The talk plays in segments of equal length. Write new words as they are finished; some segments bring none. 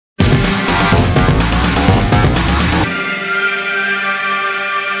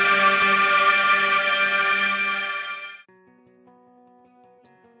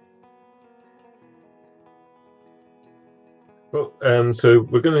So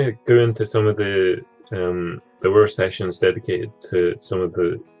we're going to go into some of the there were sessions dedicated to some of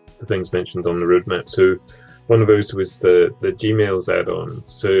the things mentioned on the roadmap. So one of those was the Gmail's add-on.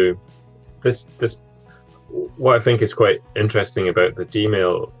 So this what I think is quite interesting about the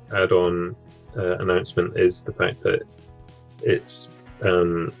Gmail add-on announcement is the fact that it's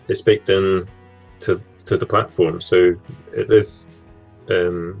baked in to the platform. So it is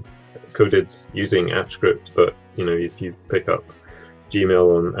coded using AppScript, but if you pick up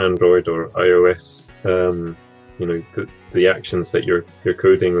Gmail on Android or iOS, the actions that you're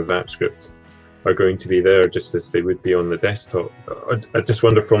coding with AppScript are going to be there just as they would be on the desktop. I just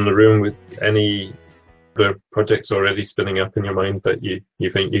wonder, from the room, with any other projects already spinning up in your mind that you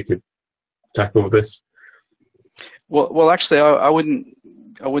think you could tackle this? Well, actually, I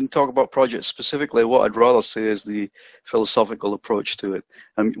wouldn't talk about projects specifically. What I'd rather say is the philosophical approach to it.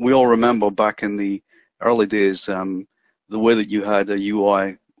 And we all remember back in the early days, the way that you had a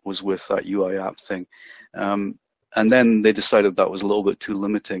UI was with that UIApp thing. And then they decided that was a little bit too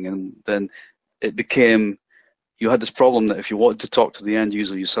limiting, and then it became, you had this problem that if you wanted to talk to the end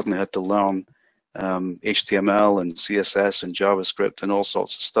user, you suddenly had to learn HTML and CSS and JavaScript and all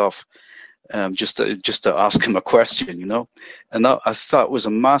sorts of stuff, just to ask him a question, and that, I thought, was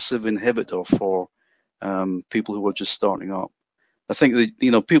a massive inhibitor for people who were just starting up. I think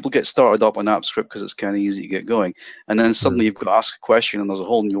that people get started up on AppScript because it's kind of easy to get going, and then suddenly you've got to ask a question, and there's a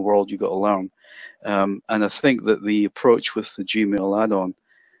whole new world you've got to learn. And I think that the approach with the Gmail add-on,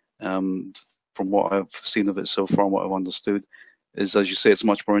 from what I've seen of it so far and what I've understood, is, as you say, it's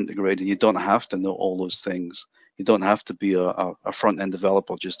much more integrated. You don't have to know all those things. You don't have to be a front-end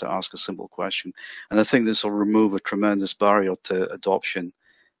developer just to ask a simple question. And I think this will remove a tremendous barrier to adoption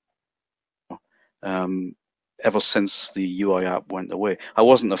ever since the UIApp went away. I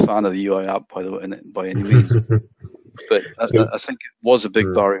wasn't a fan of the UIApp, by the way, by any means, but I think it was a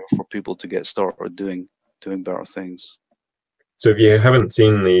big barrier for people to get started doing better things. So if you haven't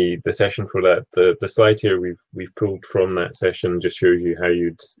seen the session for that, the slide here we've pulled from that session just shows you how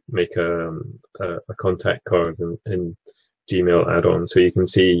you'd make a contact card in Gmail add-on. So you can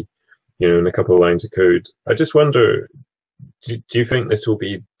see, in a couple of lines of code. I just wonder, do you think this will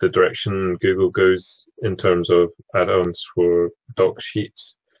be the direction Google goes in terms of add-ons for doc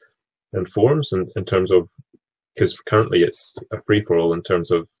sheets and forms, in terms of, because currently it's a free-for-all in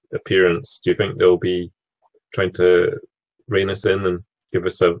terms of appearance? Do you think they'll be trying to rein us in and give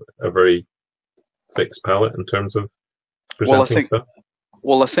us a very fixed palette in terms of presenting stuff?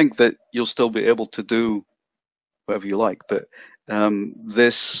 Well, I think that you'll still be able to do whatever you like, but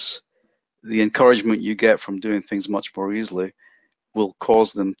the encouragement you get from doing things much more easily will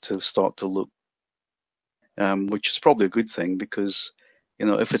cause them to start to look, which is probably a good thing, because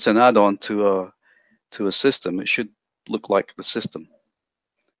if it's an add-on to a system, it should look like the system.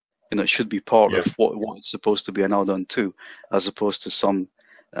 It should be part of what it's supposed to be an add-on to, as opposed to some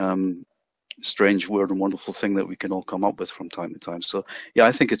strange, weird, and wonderful thing that we can all come up with from time to time. So yeah,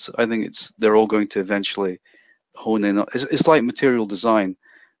 I think they're all going to eventually hone in. It's like material design.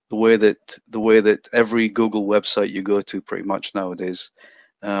 The way that every Google website you go to pretty much nowadays,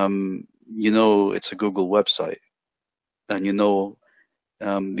 it's a Google website, and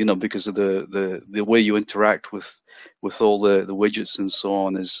because of the way you interact with all the widgets and so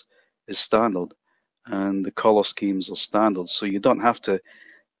on is standard, and the color schemes are standard. So you don't have to,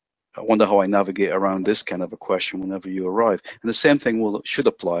 I wonder how I navigate around this kind of a question whenever you arrive. And the same thing should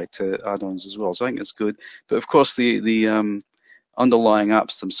apply to add-ons as well. So I think it's good. But of course, the underlying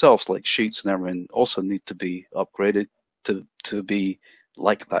apps themselves, like Sheets and everything, also need to be upgraded to be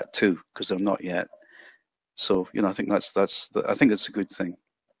like that too, because they're not yet. So I think I think it's a good thing.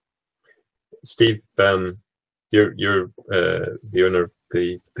 Steve, you're the owner of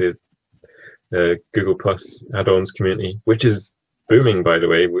the Google Plus add-ons community, which is booming, by the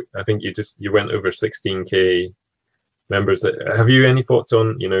way. I think you went over 16K members. Have you any thoughts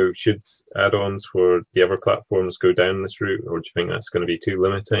on, should add-ons for the other platforms go down this route, or do you think that's going to be too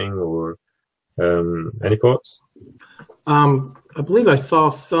limiting, or any thoughts? I believe I saw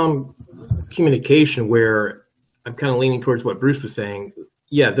some communication where I'm kind of leaning towards what Bruce was saying.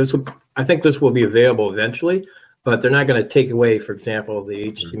 Yeah, I think this will be available eventually, but they're not going to take away, for example,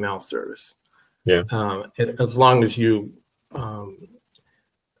 the HTML service. Yeah. As long as you fall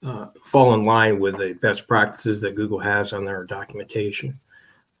in line with the best practices that Google has on their documentation.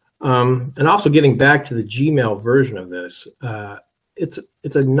 And also, getting back to the Gmail version of this, it's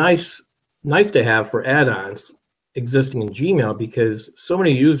a nice to have for add-ons existing in Gmail, because so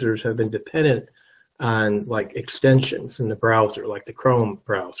many users have been dependent on like extensions in the browser, like the Chrome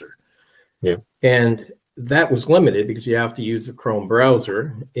browser. Yeah. And that was limited because you have to use the Chrome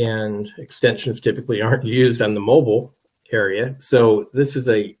browser, and extensions typically aren't used on the mobile area. So this is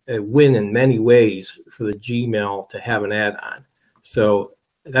a win in many ways for the Gmail to have an add-on. So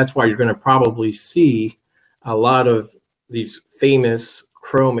that's why you're going to probably see a lot of these famous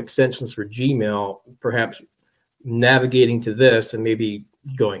Chrome extensions for Gmail perhaps navigating to this and maybe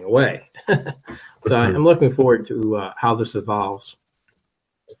going away. So I'm looking forward to how this evolves.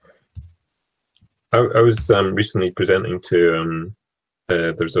 I was recently presenting to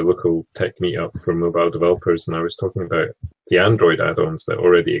there's a local tech meetup for mobile developers, and I was talking about the Android add-ons that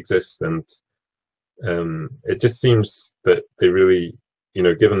already exist, and it just seems that they really,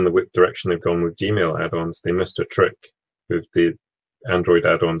 given the direction they've gone with Gmail add-ons, they missed a trick with the Android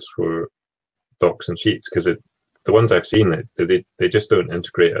add-ons for Docs and Sheets, because the ones I've seen, they just don't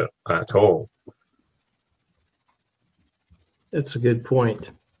integrate it at all. That's a good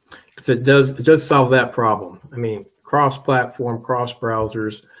point, because it does solve that problem. I mean, cross-platform,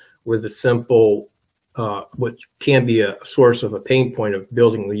 cross-browsers with a simple, what can be a source of a pain point of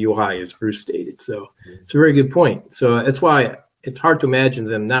building the UI, as Bruce stated. So it's a very good point. So that's why it's hard to imagine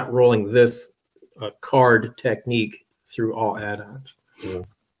them not rolling this card technique through all add-ons. Yeah.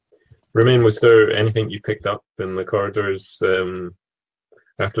 Romain, was there anything you picked up in the corridors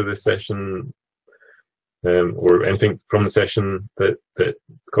after this session, or anything from the session that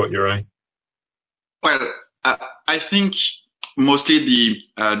caught your eye? Well, I think mostly the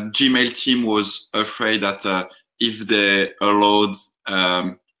Gmail team was afraid that if they allowed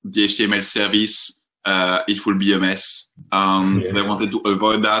the HTML service, it will be a mess. They wanted to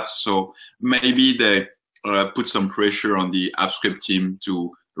avoid that, so maybe they put some pressure on the AppScript team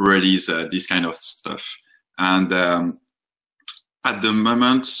to release this kind of stuff. And at the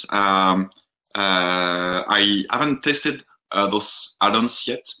moment, I haven't tested those add-ons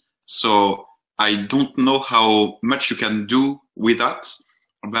yet, so I don't know how much you can do with that.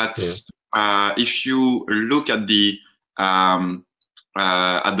 But if you look at the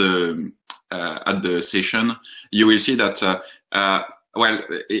session, you will see that well,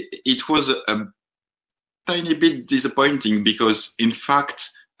 it was a tiny bit disappointing, because in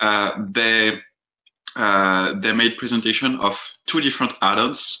fact they made presentation of two different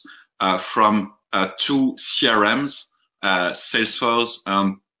add-ons from two CRMs, Salesforce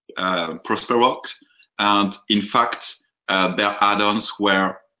and Prosperworks, and in fact their add-ons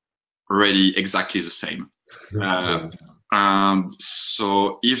were really exactly the same. And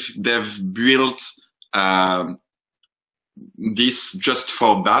so if they've built this just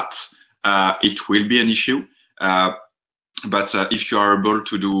for that, it will be an issue. But if you are able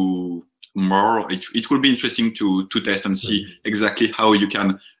to do more, it will be interesting to test and see exactly how you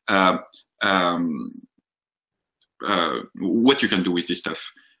can what you can do with this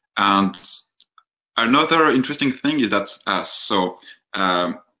stuff. And another interesting thing is that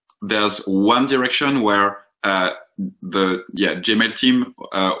there's one direction where the Gmail team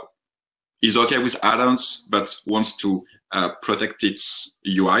is okay with add-ons but wants to protect its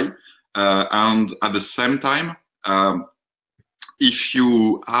UI, and at the same time, if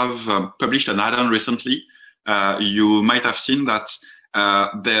you have published an add-on recently, you might have seen that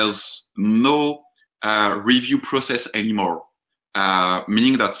there's no review process anymore,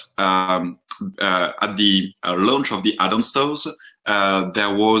 meaning that at the launch of the add-on stores,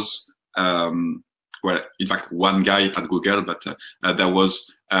 there was, well, in fact, one guy at Google, but there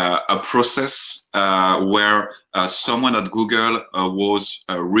was a process where someone at Google was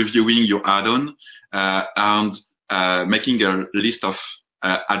reviewing your add-on and making a list of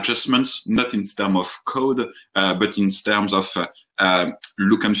adjustments, not in terms of code, but in terms of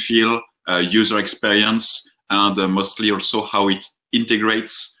look and feel, user experience, and mostly also how it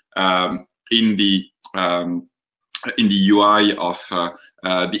integrates in the UI of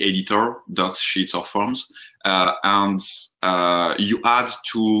the editor, docs, sheets, or forms. And you had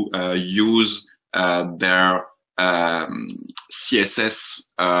to use their CSS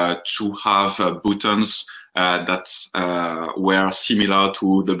to have buttons that were similar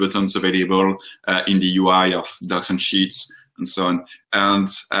to the buttons available in the UI of docs and sheets, and so on. And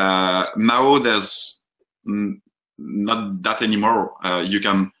now there's not that anymore. You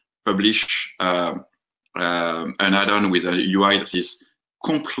can publish an add-on with a UI that is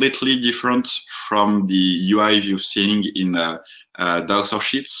completely different from the UI you've seen in docs or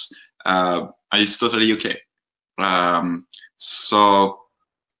sheets, and it's totally okay. So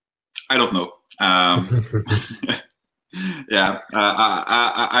I don't know. Yeah,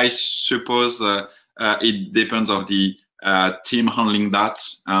 I suppose it depends on the team handling that,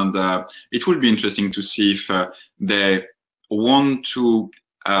 and it will be interesting to see if they want to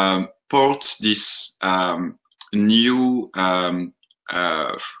port this new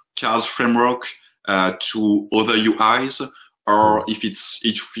cards framework to other UIs, or if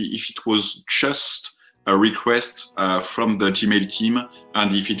it was just a request from the Gmail team,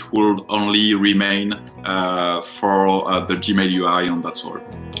 and if it will only remain for the Gmail UI, and that's all.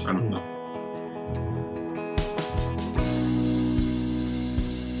 I don't know.